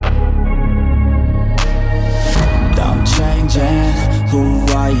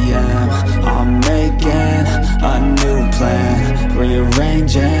am. I'm making a new plan,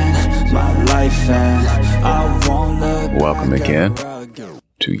 rearranging my life, and I won't look. Welcome again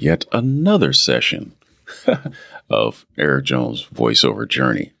to yet another session of Eric Jones' voiceover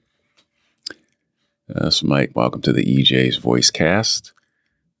journey. This is Mike. Welcome to the EJ's Voicecast.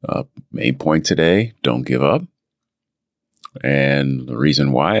 Main point today, don't give up. And the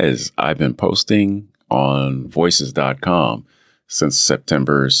reason why is I've been posting on voices.com since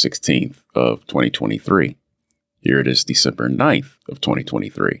September 16th of 2023. Here it is December 9th of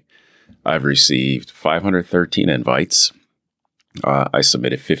 2023. I've received 513 invites. I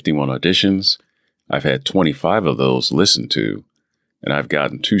submitted 51 auditions. I've had 25 of those listened to, and I've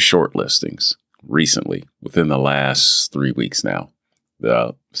gotten 2 short listings recently within the last 3 weeks now.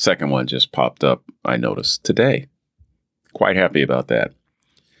 The second one just popped up, I noticed today. Quite happy about that.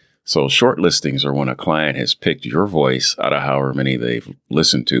 So short listings are when a client has picked your voice out of however many they've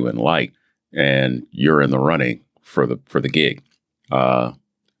listened to and liked, and you're in the running for the gig.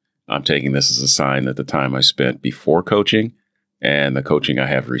 I'm taking this as a sign that the time I spent before coaching and the coaching I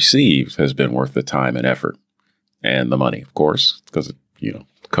have received has been worth the time and effort and the money, of course, because,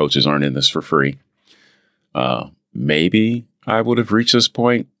 coaches aren't in this for free. Maybe I would have reached this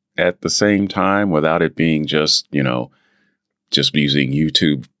point at the same time without it being just using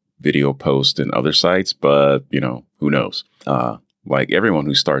YouTube video posts and other sites. But, who knows? Like everyone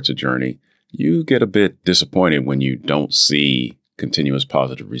who starts a journey, you get a bit disappointed when you don't see continuous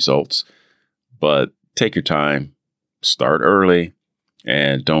positive results. But take your time, start early,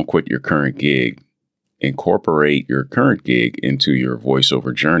 and don't quit your current gig. Incorporate your current gig into your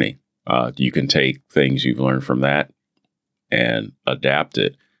voiceover journey. You can take things you've learned from that and adapt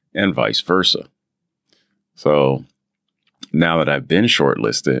it, and vice versa. So now that I've been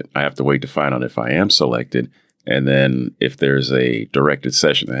shortlisted, I have to wait to find out if I am selected. And then if there's a directed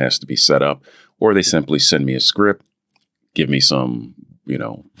session that has to be set up, or they simply send me a script, give me some,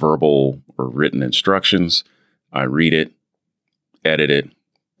 verbal or written instructions. I read it, edit it,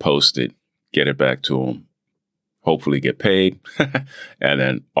 post it, get it back to them, hopefully get paid, and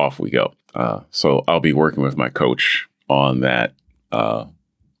then off we go. So I'll be working with my coach on that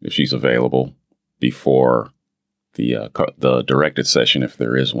if she's available before the directed session, if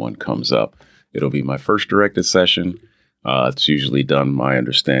there is one, comes up. It'll be my first directed session. It's usually done, my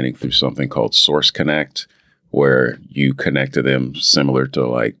understanding, through something called Source Connect, where you connect to them similar to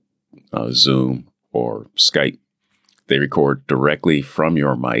like Zoom or Skype. They record directly from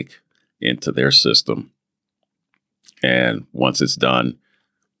your mic into their system. And once it's done,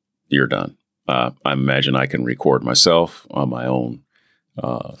 you're done. I imagine I can record myself on my own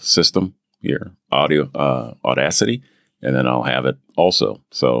system here, Audacity, and then I'll have it also.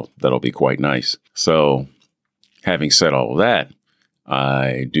 So that'll be quite nice. So having said all of that,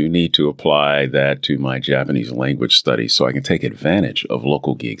 I do need to apply that to my Japanese language study so I can take advantage of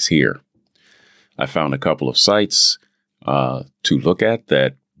local gigs here. I found a couple of sites to look at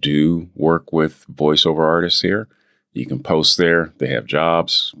that do work with voiceover artists here. You can post there. They have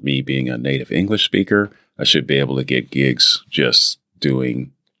jobs. Me being a native English speaker, I should be able to get gigs just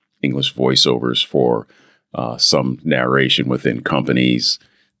doing English voiceovers for some narration within companies.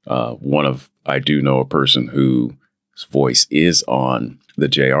 I do know a person whose voice is on the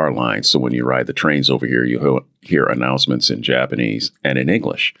JR line. So when you ride the trains over here, you'll hear announcements in Japanese and in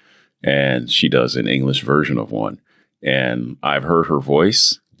English. And she does an English version of one. And I've heard her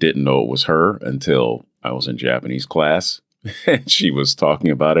voice, didn't know it was her until I was in Japanese class. And she was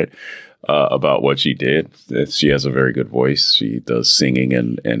talking about it, about what she did. She has a very good voice. She does singing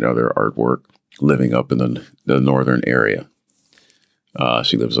and other artwork, living up in the northern area.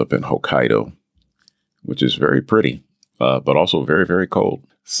 She lives up in Hokkaido, which is very pretty, but also very, very cold.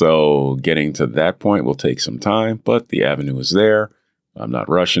 So getting to that point will take some time, but the avenue is there. I'm not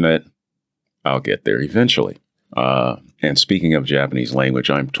rushing it. I'll get there eventually. And speaking of Japanese language,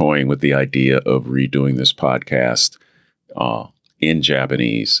 I'm toying with the idea of redoing this podcast in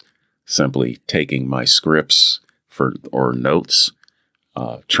Japanese, simply taking my scripts or notes,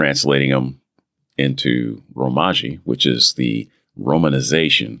 translating them into Romaji, which is the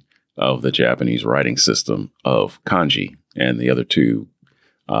romanization of the Japanese writing system of kanji and the other two,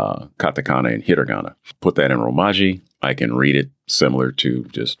 katakana and hiragana. Put that in Romaji. I can read it similar to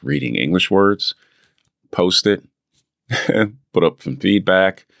just reading English words, post it, put up some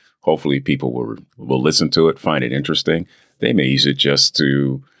feedback. Hopefully people will listen to it, find it interesting. They may use it just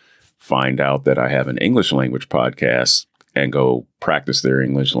to find out that I have an English language podcast and go practice their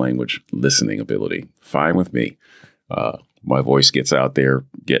English language listening ability. Fine with me. My voice gets out there,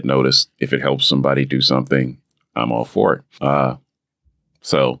 get noticed. If it helps somebody do something, I'm all for it.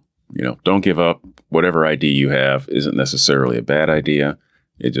 So, don't give up. Whatever idea you have isn't necessarily a bad idea.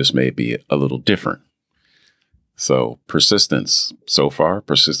 It just may be a little different. So persistence. So far,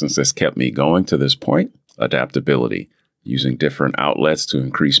 persistence has kept me going to this point. Adaptability, using different outlets to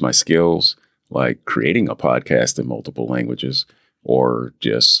increase my skills, like creating a podcast in multiple languages or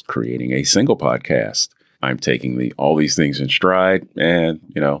just creating a single podcast. I'm taking all these things in stride and,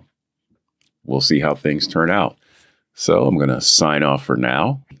 we'll see how things turn out. So I'm going to sign off for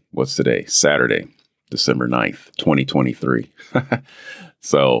now. What's today? Saturday, December 9th, 2023.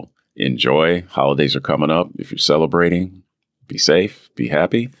 So enjoy. Holidays are coming up. If you're celebrating, be safe, be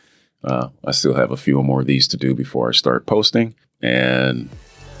happy. I still have a few more of these to do before I start posting. And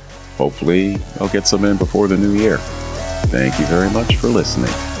hopefully I'll get some in before the new year. Thank you very much for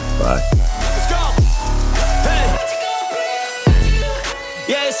listening. Bye.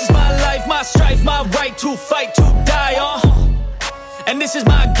 Yeah, this is my life, my strife, my right to fight, to die on. And this is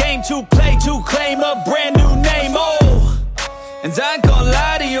my game to play, to claim a brand new name, oh. And I ain't gonna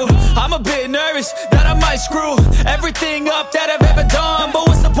lie to you, I'm a bit nervous that I might screw everything up that I've ever done. But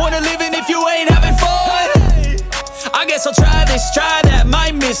what's the point of living if you ain't having fun? I guess I'll try this, try that,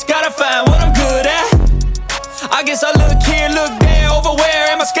 might miss, gotta find what I'm good at. I guess I look here, look there, over where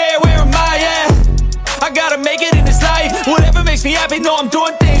am I scared, where am I at? I gotta make it in this life, whatever makes me happy, know I'm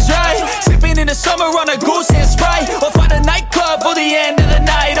doing things right. Sipping in the summer on a goose and Sprite, or find a nightclub for the end of the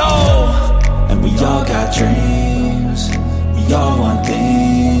night, oh. And we all got dreams, we all want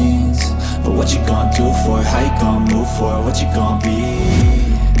things, but what you gonna do for it, how you gonna move for it, what you gonna be?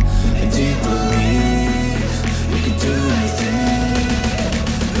 And do you believe you can do anything?